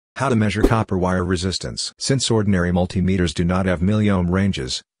How to measure copper wire resistance. Since ordinary multimeters do not have milliohm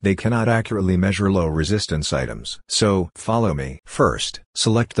ranges, they cannot accurately measure low resistance items. So, follow me. First,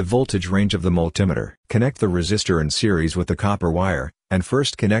 select the voltage range of the multimeter. Connect the resistor in series with the copper wire, and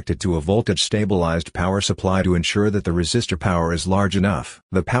first connect it to a voltage-stabilized power supply to ensure that the resistor power is large enough.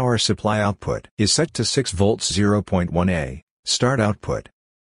 The power supply output is set to 6 volts 0.1A. Start output.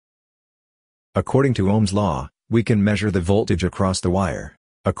 According to Ohm's law, we can measure the voltage across the wire.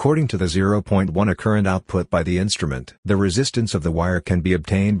 According to the 0.1 current output by the instrument, the resistance of the wire can be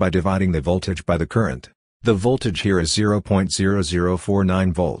obtained by dividing the voltage by the current. The voltage here is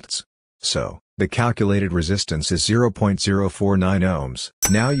 0.0049 volts. So, the calculated resistance is 0.049 ohms.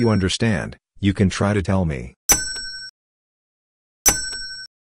 Now you understand, you can try to tell me.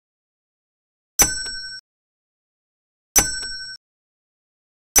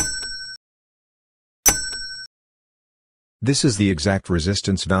 This is the exact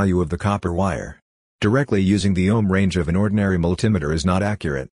resistance value of the copper wire. Directly using the ohm range of an ordinary multimeter is not accurate.